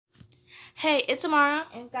Hey, it's Amara.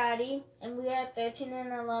 And Gotti, and we are 13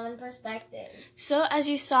 and 11 perspectives. So, as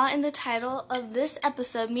you saw in the title of this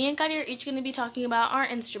episode, me and Gotti are each going to be talking about our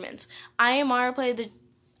instruments. I, Amara, play the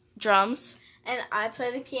drums. And I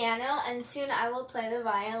play the piano, and soon I will play the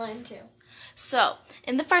violin too. So,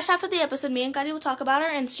 in the first half of the episode, me and Gotti will talk about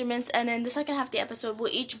our instruments, and in the second half of the episode,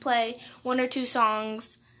 we'll each play one or two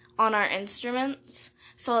songs on our instruments.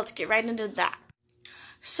 So, let's get right into that.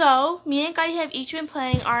 So, me and Gotti have each been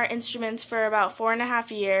playing our instruments for about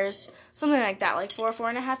 4.5 years, something like that, like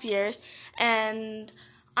 4.5 years. And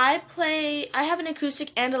I have an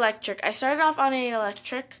acoustic and electric. I started off on an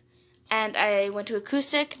electric, and I went to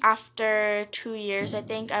acoustic. After 2 years, I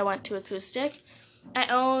think, I went to acoustic. I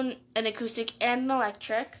own an acoustic and an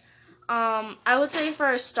electric. I would say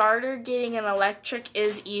for a starter, getting an electric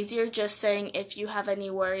is easier, just saying if you have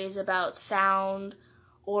any worries about sound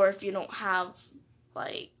or if you don't have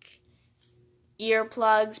like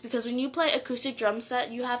earplugs, because when you play acoustic drum set,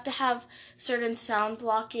 you have to have certain sound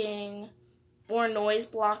blocking or noise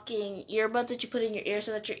blocking earbuds that you put in your ear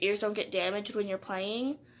so that your ears don't get damaged when you're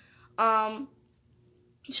playing.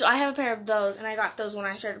 So I have a pair of those, and I got those when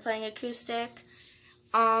I started playing acoustic.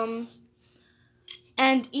 And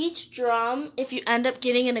each drum, if you end up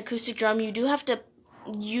getting an acoustic drum, you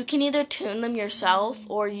can either tune them yourself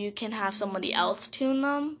or you can have somebody else tune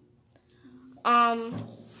them.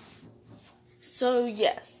 So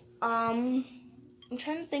yes. I'm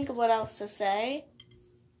trying to think of what else to say.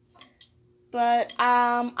 But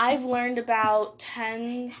I've learned about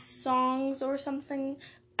 10 songs or something.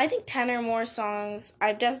 I think 10 or more songs.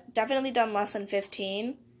 I've definitely done less than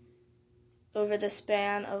 15 over the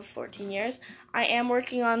span of 14 years. I am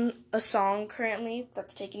working on a song currently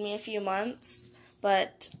that's taken me a few months,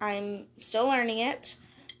 but I'm still learning it.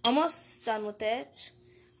 Almost done with it.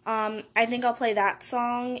 I think I'll play that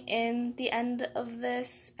song in the end of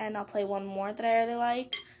this, and I'll play one more that I really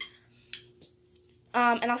like.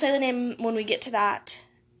 And I'll say the name when we get to that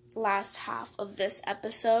last half of this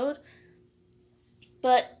episode.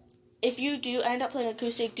 But if you do end up playing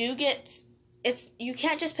acoustic, you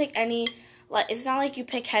can't just pick any, like, it's not like you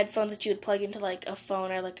pick headphones that you would plug into like a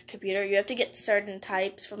phone or like a computer. You have to get certain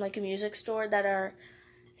types from like a music store that are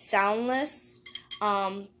soundless,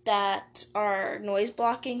 that are noise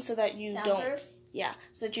blocking so that you Soundproof?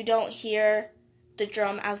 so that you don't hear the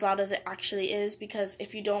drum as loud as it actually is, because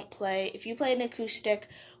if you play an acoustic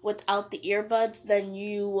without the earbuds, then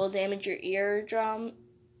you will damage your eardrum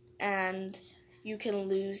and you can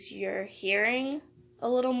lose your hearing a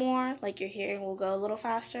little more, like your hearing will go a little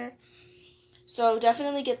faster. So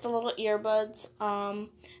definitely get the little earbuds. And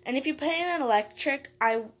if you play an electric,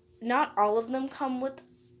 not all of them come with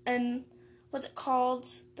an, what's it called?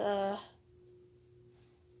 The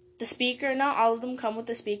speaker. Not all of them come with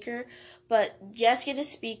the speaker, but yes, get a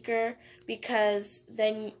speaker, because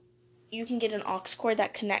then you can get an aux cord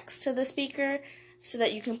that connects to the speaker so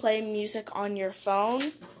that you can play music on your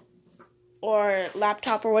phone or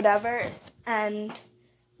laptop or whatever, and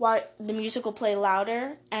the music will play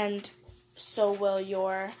louder, and so will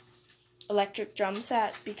your electric drum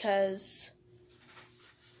set, because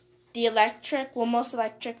most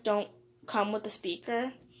electric don't come with a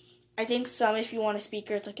speaker. I think some, if you want a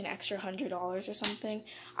speaker, it's like an extra $100 or something.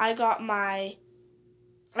 I got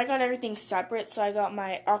everything separate, so I got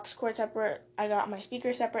my aux cord separate, I got my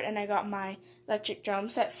speaker separate, and I got my electric drum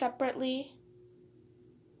set separately.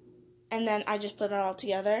 And then I just put it all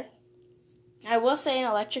together. I will say an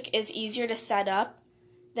electric is easier to set up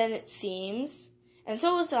than it seems. And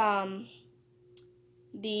so is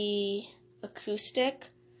the acoustic,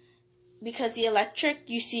 because the electric,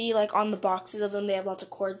 you see like on the boxes of them, they have lots of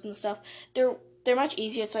cords and stuff. They're much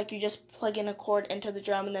easier. It's like you just plug in a cord into the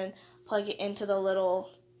drum and then plug it into the little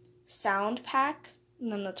sound pack,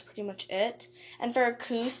 and then that's pretty much it. And for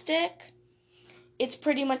acoustic, it's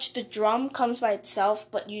pretty much the drum comes by itself,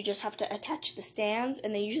 but you just have to attach the stands,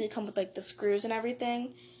 and they usually come with like the screws and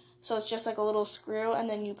everything. So it's just like a little screw, and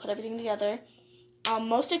then you put everything together.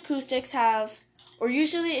 Most acoustics have, or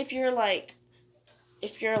usually if you're like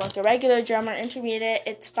a regular drummer, intermediate,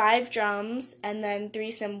 it's 5 drums and then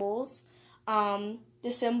 3 cymbals.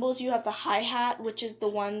 The cymbals, you have the hi-hat, which is the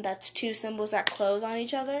one that's 2 cymbals that close on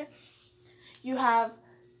each other. You have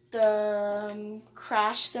the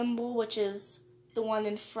crash cymbal, which is the one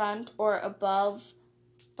in front or above,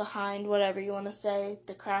 behind, whatever you want to say,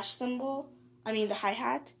 the crash cymbal. The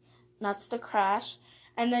hi-hat. That's the crash.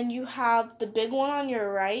 And then you have the big one on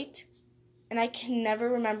your right, and I can never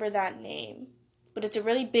remember that name, but it's a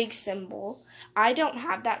really big cymbal. I don't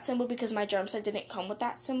have that cymbal because my drum set didn't come with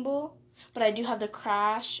that cymbal, but I do have the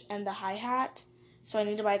crash and the hi-hat. so I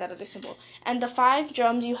need to buy that other cymbal. And the 5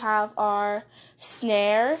 drums you have are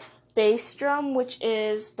snare, bass drum, which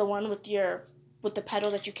is the one with the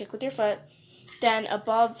pedal that you kick with your foot. Then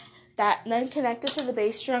above that, then connected to the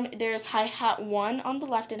bass drum, there's hi-hat 1 on the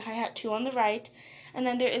left and hi-hat 2 on the right. And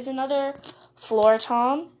then there is another floor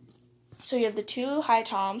tom. So you have the 2 high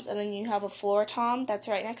toms, and then you have a floor tom that's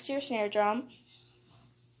right next to your snare drum.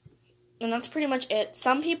 And that's pretty much it.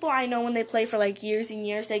 Some people I know, when they play for like years and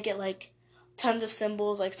years, they get like tons of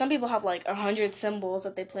cymbals. Like some people have like 100 cymbals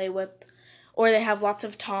that they play with, or they have lots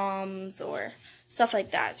of toms or stuff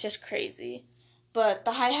like that. It's just crazy. But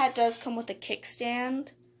the hi-hat does come with a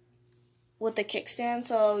kickstand.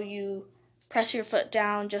 So you press your foot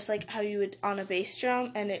down just like how you would on a bass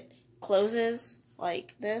drum, and it closes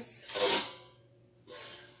like this.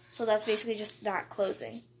 So that's basically just that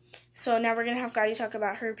closing. So now we're going to have Gotti talk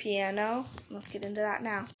about her piano. Let's get into that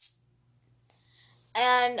now.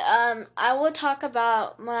 And I will talk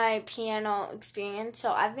about my piano experience.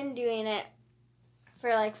 So I've been doing it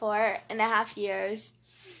for like 4.5 years.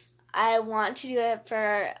 I want to do it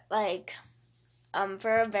for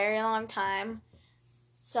for a very long time,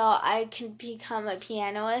 so I can become a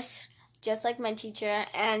pianist just like my teacher.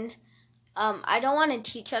 And I don't want to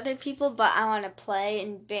teach other people, but I want to play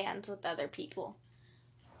in bands with other people.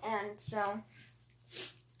 And so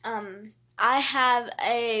I have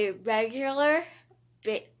I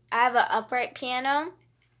have an upright piano,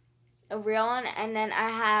 a real one, and then I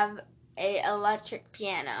have a electric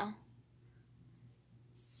piano.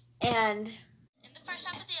 And in the first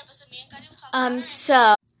half of the episode, me and Gotti will talk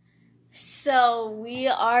about so we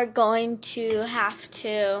are going to have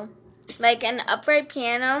to, like an upright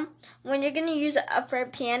piano, when you're going to use an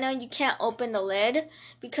upright piano, you can't open the lid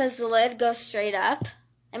because the lid goes straight up.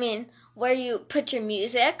 I mean, where you put your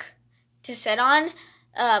music to sit on,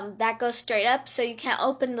 that goes straight up, so you can't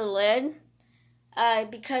open the lid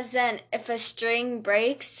because then if a string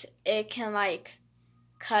breaks, it can like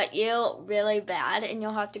cut you really bad and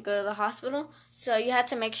you'll have to go to the hospital. So you have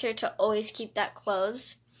to make sure to always keep that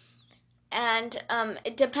closed. And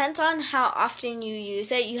it depends on how often you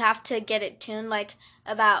use it. You have to get it tuned like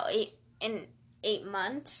about 8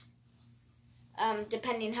 months,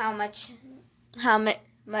 depending how much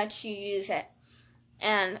you use it.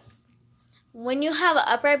 And when you have an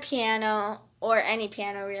upright piano, or any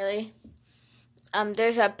piano really,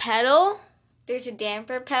 there's a pedal, there's a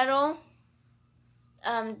damper pedal.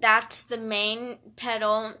 That's the main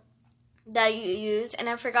pedal that you use, and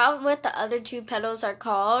I forgot what the other 2 pedals are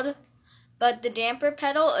called. But the damper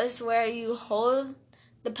pedal is where you hold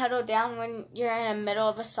the pedal down when you're in the middle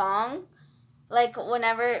of a song. Like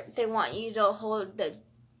whenever they want you to hold the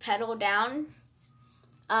pedal down,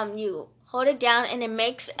 you hold it down, and it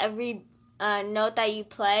makes every note that you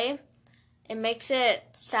play, it makes it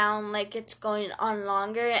sound like it's going on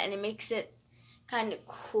longer, and it makes it kind of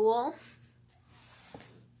cool.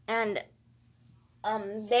 And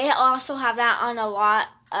they also have that on a lot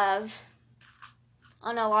of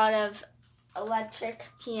electric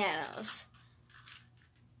pianos.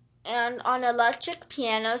 And on electric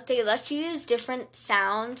pianos, they let you use different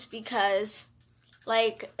sounds because,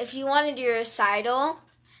 like, if you want to do a recital,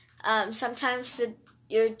 sometimes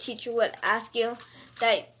your teacher would ask you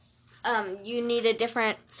that you need a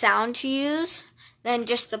different sound to use than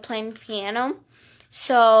just the plain piano.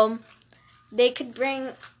 So they could bring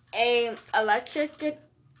a electric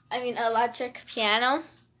piano,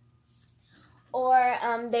 or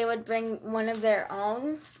they would bring one of their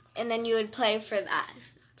own, and then you would play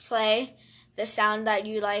the sound that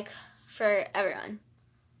you like for everyone.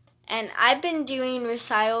 And I've been doing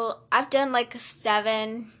recital. I've done like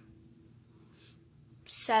 7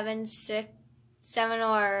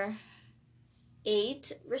 or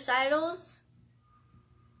 8 recitals,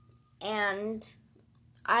 and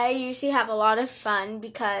I usually have a lot of fun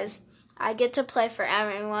because I get to play for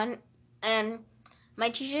everyone. And my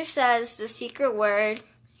teacher says the secret word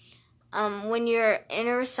when you're in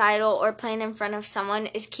a recital or playing in front of someone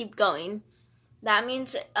is keep going. That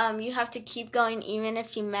means you have to keep going even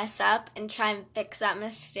if you mess up and try and fix that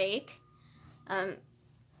mistake.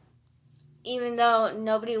 Even though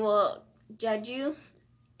nobody will judge you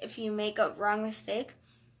if you make a wrong mistake,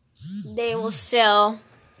 they will still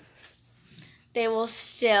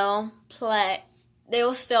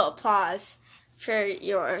applause for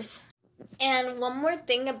yours. And one more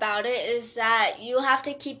thing about it is that you have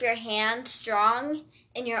to keep your hand strong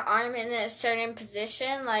and your arm in a certain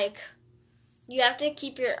position. Like, you have to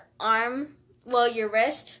keep your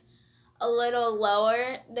wrist a little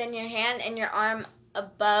lower than your hand and your arm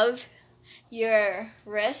above your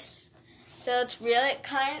wrist. So it's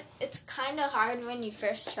kind of hard when you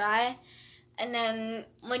first try. and then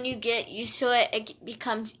when you get used to it, it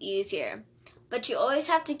becomes easier. But you always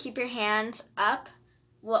have to keep your hands up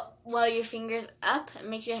while your fingers up, and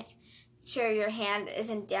make sure your hand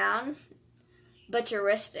isn't down, but your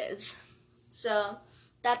wrist is. So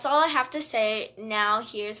that's all I have to say. Now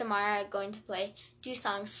here's Amara going to play 2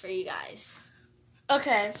 songs for you guys.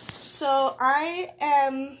 Okay, so I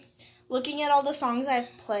am looking at all the songs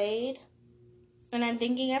I've played, and I'm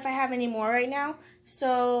thinking if I have any more right now.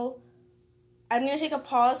 So I'm going to take a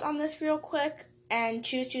pause on this real quick and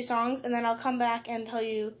choose 2 songs, and then I'll come back and tell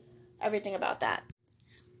you everything about that.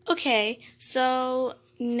 Okay, so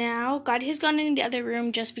now God has gone in the other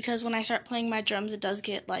room just because when I start playing my drums, it does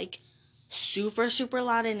get like super, super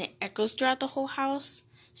loud and it echoes throughout the whole house.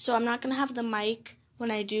 So I'm not going to have the mic when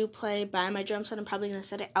I do play by my drum set. I'm probably going to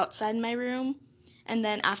set it outside my room. And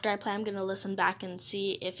then after I play, I'm going to listen back and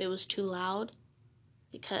see if it was too loud.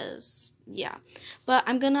 Because, yeah. But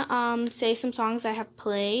I'm going to say some songs I have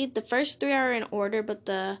played. The first 3 are in order, but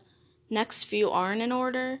the next few aren't in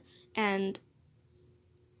order. And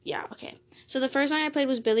yeah, okay. So the first song I played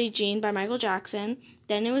was Billie Jean by Michael Jackson.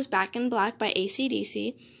 Then it was Back in Black by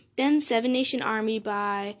AC/DC. Then Seven Nation Army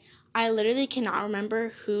by, I literally cannot remember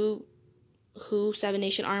who Seven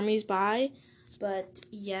Nation Army is by. But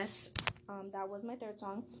yes, that was my 3rd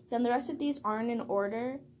song. Then the rest of these aren't in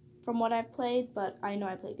order from what I've played, but I know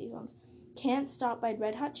I played these ones. Can't Stop by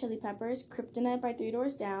Red Hot Chili Peppers. Kryptonite by Three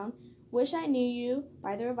Doors Down. Wish I Knew You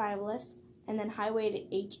by The Revivalist. And then Highway to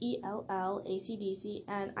HELL, AC/DC.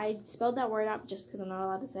 And I spelled that word out just because I'm not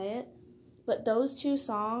allowed to say it. But those 2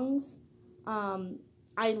 songs,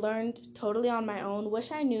 I learned totally on my own.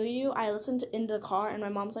 Wish I Knew You, I listened to in the car, and my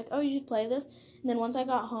mom's like, oh, you should play this. And then once I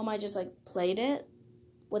got home, I just, played it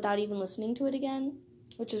without even listening to it again,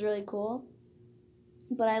 which is really cool.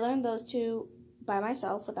 But I learned those 2 by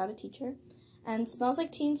myself without a teacher. And Smells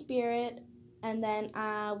Like Teen Spirit, and then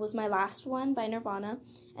was my last one by Nirvana.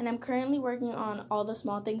 And I'm currently working on All the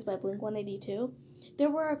Small Things by Blink-182. There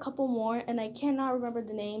were a couple more, and I cannot remember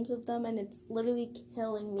the names of them, and it's literally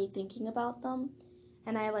killing me thinking about them.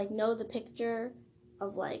 And I, know the picture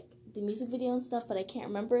of, the music video and stuff, but I can't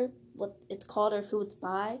remember what it's called or who it's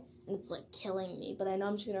by, and it's, killing me. But I know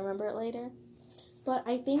I'm just going to remember it later. But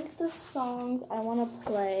I think the songs I want to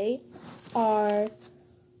play are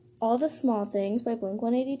All the Small Things by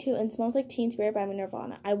Blink-182 and Smells Like Teen Spirit by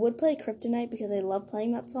Nirvana. I would play Kryptonite because I love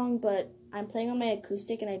playing that song, but I'm playing on my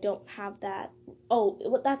acoustic and I don't have that. Oh,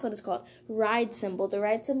 that's what it's called. Ride cymbal. The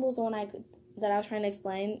ride cymbal is the one that I was trying to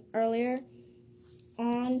explain earlier.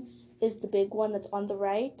 On is the big one that's on the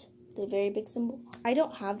right, the very big cymbal. I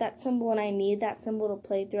don't have that cymbal, and I need that cymbal to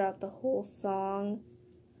play throughout the whole song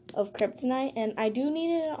of Kryptonite, and I do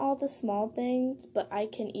need it in All the Small Things, but I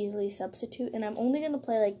can easily substitute, and I'm only going to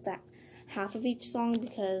play that half of each song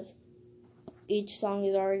because each song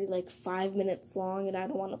is already 5 minutes long, and I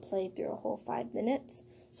don't want to play through a whole 5 minutes,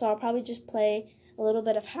 so I'll probably just play a little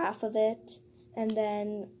bit of half of it, and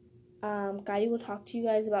then Gotti will talk to you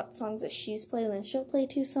guys about songs that she's played, and then she'll play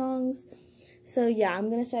 2 songs. So yeah, I'm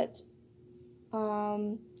going to set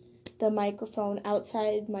the microphone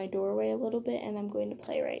outside my doorway a little bit, and I'm going to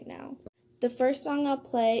play right now. The first song I'll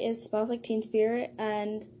play is Smells Like Teen Spirit,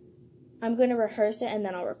 and I'm going to rehearse it, and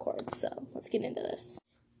then I'll record. So let's get into this.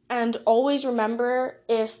 And always remember,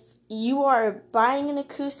 if you are buying an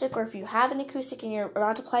acoustic, or if you have an acoustic and you're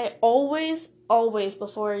about to play it, always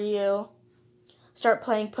before you start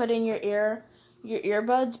playing, put in your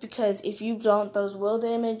earbuds, because if you don't, those will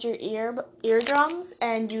damage your eardrums,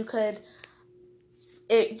 and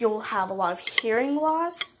you'll have a lot of hearing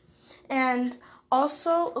loss. And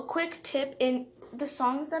also, a quick tip, in the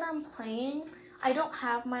songs that I'm playing, I don't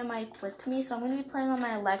have my mic with me, so I'm going to be playing on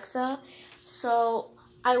my Alexa. So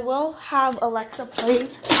I will have Alexa play.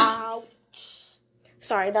 Ouch.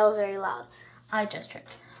 Sorry, that was very loud. I just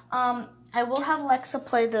tripped. I will have Alexa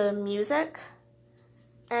play the music.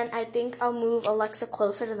 And I think I'll move Alexa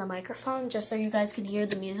closer to the microphone just so you guys can hear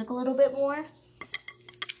the music a little bit more.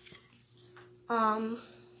 And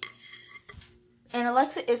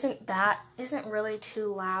Alexa isn't really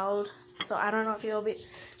too loud, so I don't know if you'll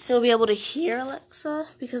still be able to hear Alexa,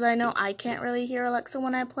 because I know I can't really hear Alexa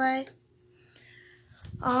when I play.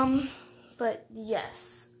 But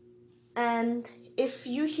yes. And if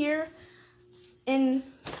you hear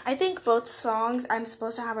I think both songs, I'm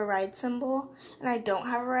supposed to have a ride cymbal, and I don't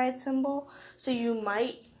have a ride cymbal, so you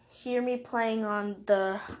might hear me playing on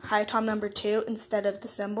the high tom number 2 instead of the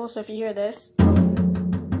cymbal. So if you hear this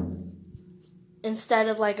instead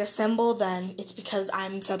of a cymbal, then it's because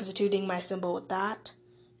I'm substituting my cymbal with that.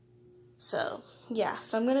 So yeah,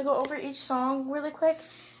 so I'm going to go over each song really quick,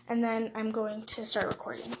 and then I'm going to start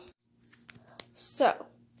recording. So,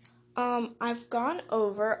 I've gone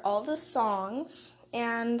over all the songs,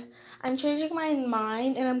 and I'm changing my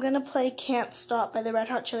mind, and I'm going to play Can't Stop by the Red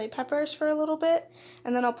Hot Chili Peppers for a little bit,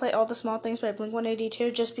 and then I'll play All the Small Things by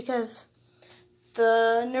Blink-182, just because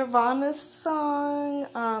the Nirvana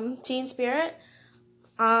song, Teen Spirit,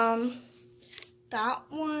 that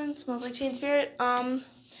one, Smells Like Teen Spirit,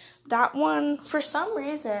 that one, for some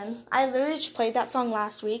reason, I literally just played that song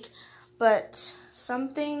last week, but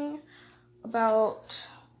something about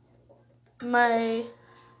my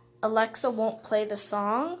Alexa won't play the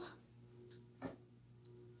song.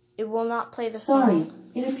 It will not play the song.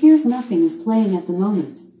 Sorry, it appears nothing is playing at the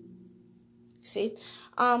moment. See?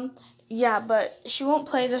 Yeah, but she won't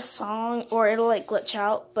play the song, or it'll like glitch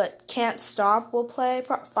out, but Can't Stop will play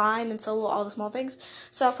fine, and so will All the Small Things.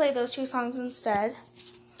 So I'll play those two songs instead.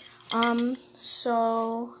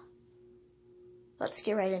 So let's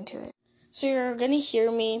get right into it. So you're gonna hear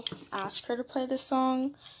me ask her to play this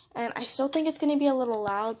song, and I still think it's gonna be a little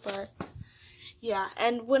loud, but yeah.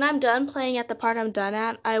 And when I'm done playing at the part I'm done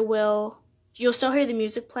at, you'll still hear the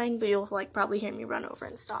music playing, but you'll like probably hear me run over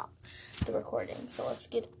and stop the recording. So let's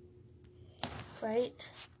get right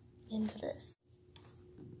into this.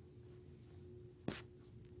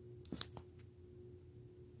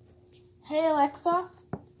 Hey Alexa,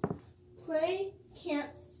 play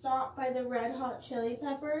Can't Stop by the Red Hot Chili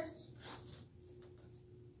Peppers.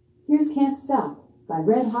 Here's Can't Stop by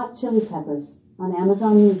Red Hot Chili Peppers on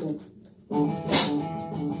Amazon Music.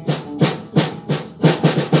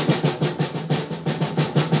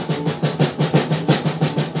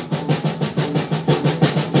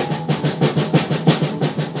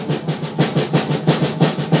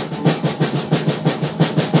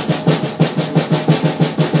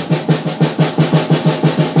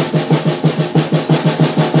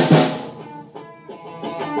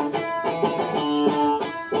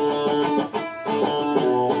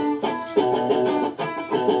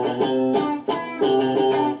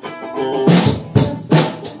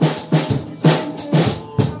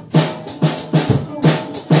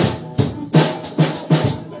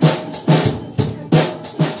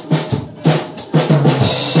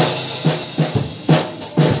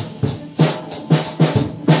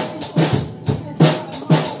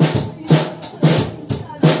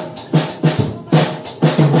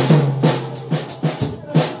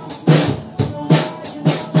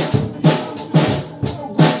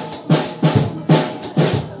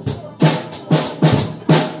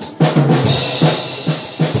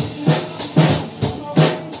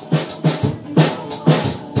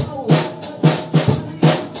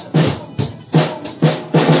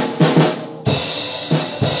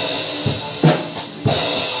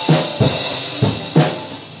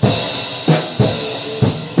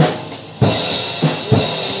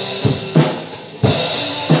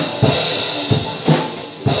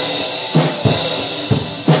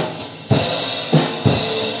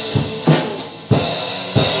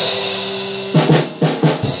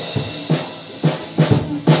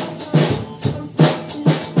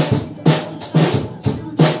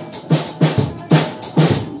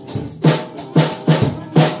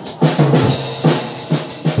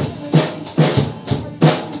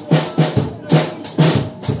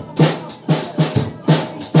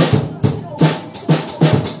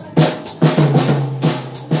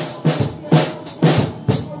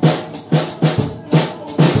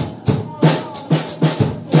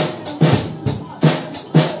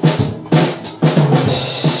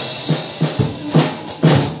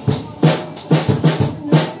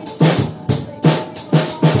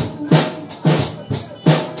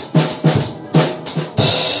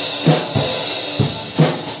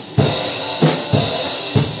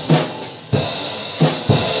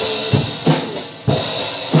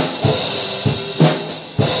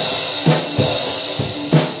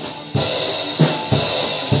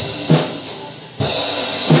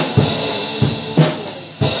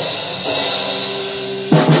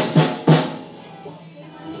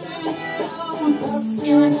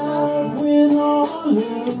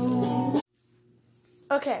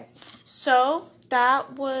 Okay, so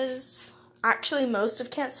that was actually most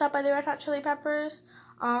of Can't Stop by the Red Hot Chili Peppers.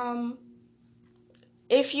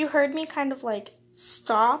 If you heard me kind of like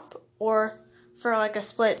stop or for like a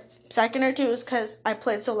split second or two, it was because I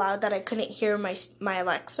played so loud that I couldn't hear my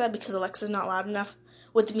Alexa, because Alexa's not loud enough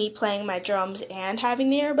with me playing my drums and having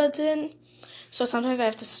the earbuds in. So sometimes I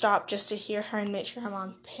have to stop just to hear her and make sure I'm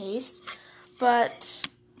on pace. But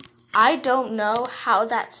I don't know how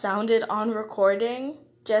that sounded on recording,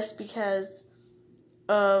 just because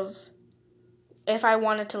of if I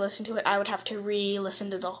wanted to listen to it, I would have to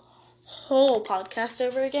re-listen to the whole podcast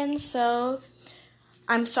over again. So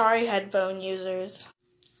I'm sorry, headphone users.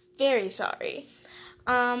 Very sorry.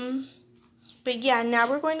 But yeah, now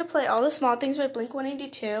we're going to play All the Small Things by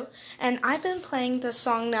Blink-182. And I've been playing this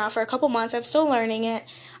song now for a couple months. I'm still learning it.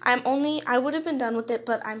 I would have been done with it,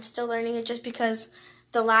 but I'm still learning it just because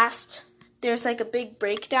there's like a big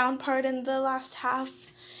breakdown part in the last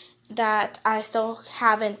half that I still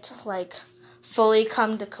haven't like fully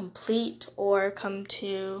come to complete or come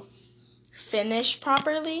to finish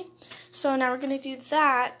properly. So now we're going to do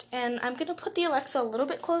that, and I'm going to put the Alexa a little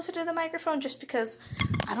bit closer to the microphone just because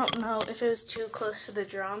I don't know if it was too close to the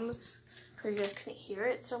drums or you guys couldn't hear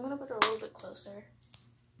it, so I'm going to put it a little bit closer.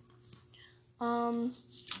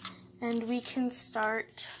 And we can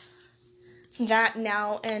start that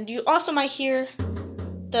now, and you also might hear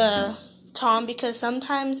the tom because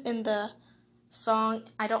sometimes in the song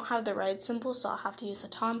I don't have the ride symbol, so I'll have to use the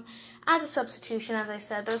tom as a substitution. As I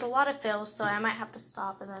said, there's a lot of fills, so I might have to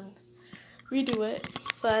stop and then redo it,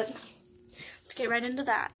 but let's get right into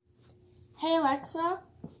that. Hey Alexa,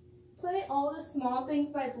 play All the Small Things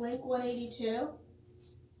by Blink-182.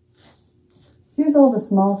 Here's All the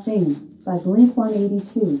Small Things by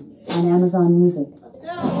Blink-182 on Amazon Music. Let's go.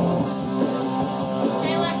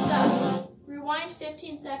 Hey Alexa, rewind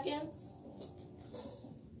 15 seconds.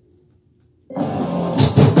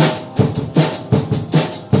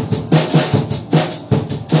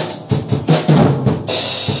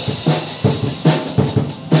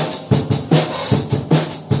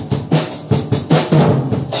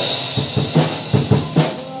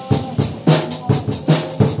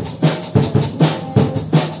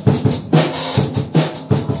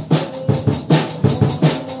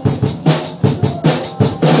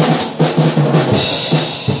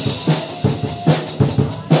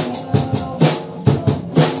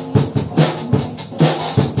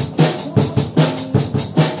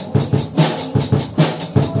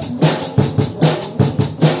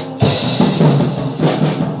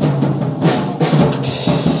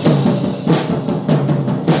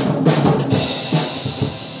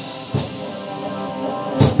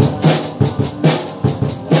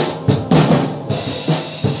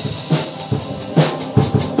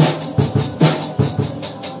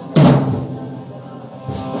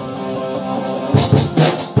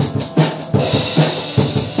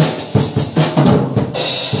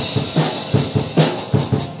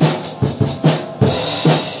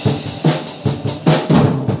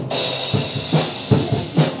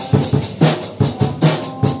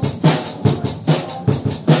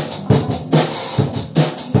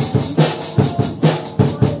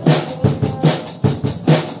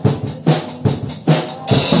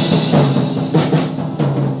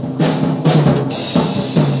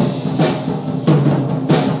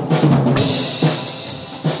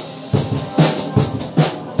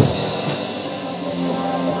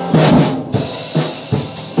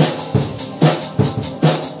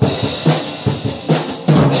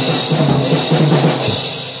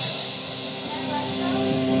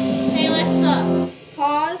 Hey Alexa,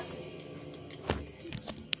 pause.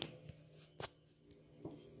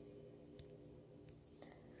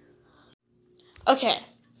 Okay,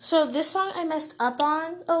 so this song I messed up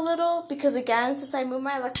on a little because again, since I moved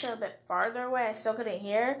my Alexa a bit farther away, I still couldn't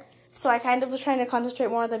hear. So I kind of was trying to concentrate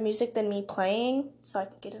more on the music than me playing so I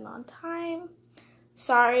could get it on time.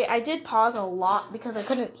 Sorry, I did pause a lot because I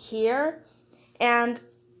couldn't hear. And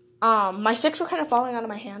my sticks were kind of falling out of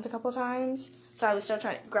my hands a couple times. So I was still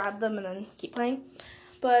trying to grab them and then keep playing.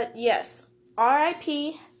 But yes,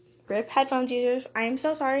 RIP, RIP headphones users. I am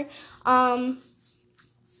so sorry.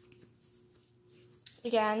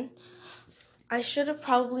 Again, I should have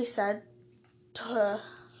probably said to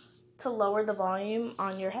lower the volume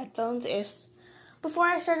on your headphones before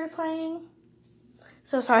I started playing.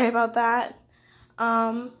 So sorry about that.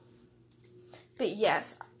 But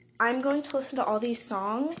yes, I'm going to listen to all these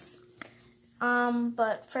songs.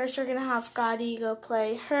 But first we're going to have Gotti go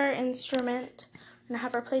play her instrument. I'm going to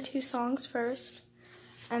have her play 2 songs first.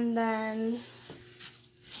 And then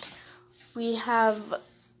we have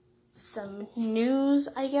some news,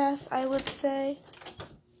 I guess I would say.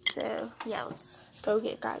 So, yeah, let's go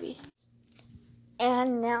get Gotti.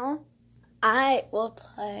 And now I will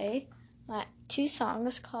play my 2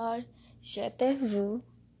 songs called Je te veux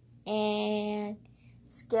and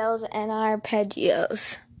Scales and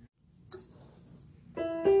Arpeggios.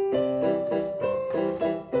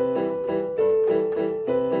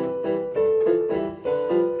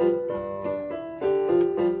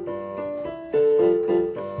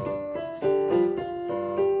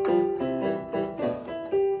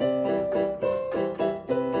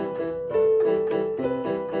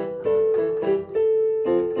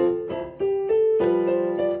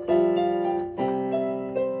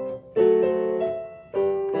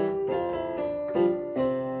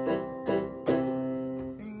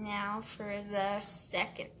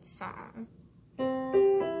 second song.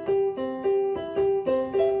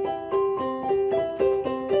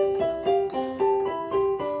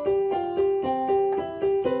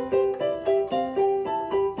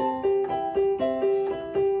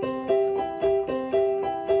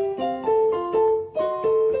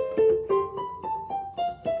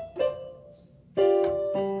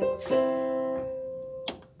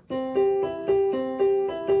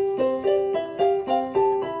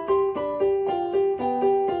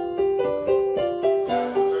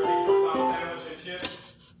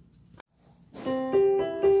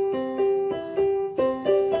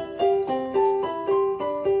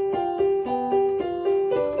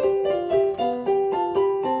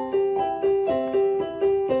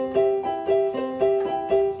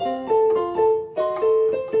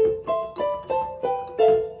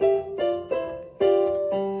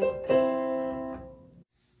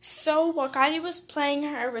 So while Gotti was playing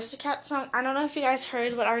her Aristocats song, I don't know if you guys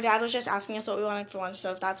heard, but our dad was just asking us what we wanted for lunch.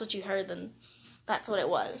 So if that's what you heard, then that's what it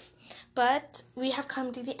was. But we have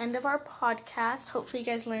come to the end of our podcast. Hopefully you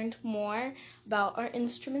guys learned more about our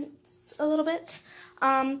instruments a little bit.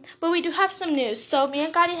 But we do have some news. So me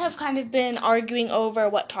and Gotti have kind of been arguing over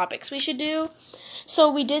what topics we should do. So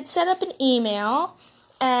we did set up an email,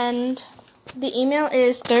 and the email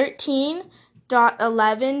is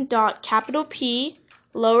 13.11.capital P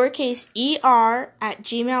lowercase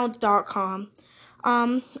er@gmail.com.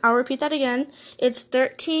 I'll repeat that again. It's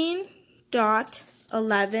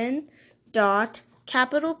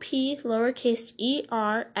 13.11.capital P lowercase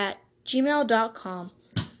er@gmail.com.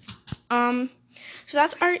 So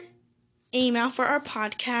that's our email for our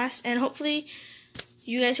podcast, and hopefully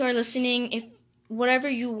you guys who are listening, if whatever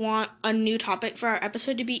you want a new topic for our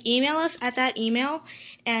episode to be, email us at that email,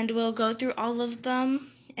 and we'll go through all of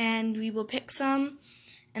them, and we will pick some,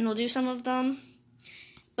 and we'll do some of them.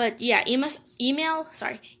 But yeah, email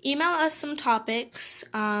us some topics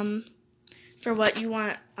for what you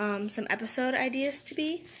want some episode ideas to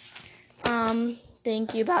be.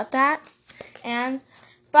 Thank you about that, and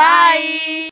bye.